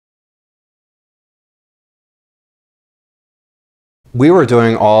We were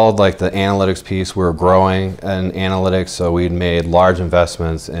doing all like the analytics piece. We were growing in analytics, so we'd made large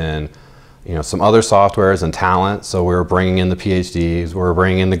investments in some other softwares and talent. So we were bringing in the PhDs, we were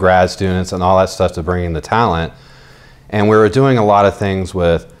bringing in the grad students and all that stuff to bring in the talent. And we were doing a lot of things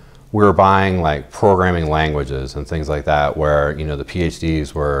we were buying like programming languages and things like that, where the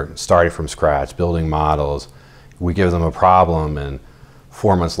PhDs were starting from scratch, building models. We give them a problem, and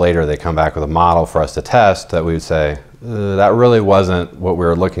 4 months later they come back with a model for us to test that we would say, that really wasn't what we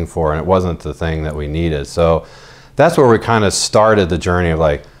were looking for, and it wasn't the thing that we needed. So that's where we kind of started the journey of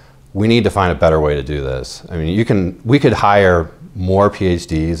like, we need to find a better way to do this. I mean, we could hire more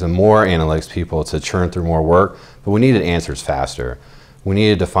PhDs and more analytics people to churn through more work, but we needed answers faster. We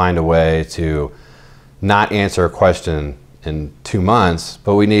needed to find a way to not answer a question in 2 months,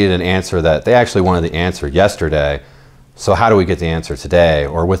 but we needed an answer that they actually wanted the answer yesterday. So how do we get the answer today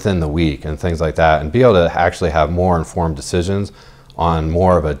or within the week and things like that, and be able to actually have more informed decisions on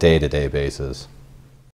more of a day-to-day basis.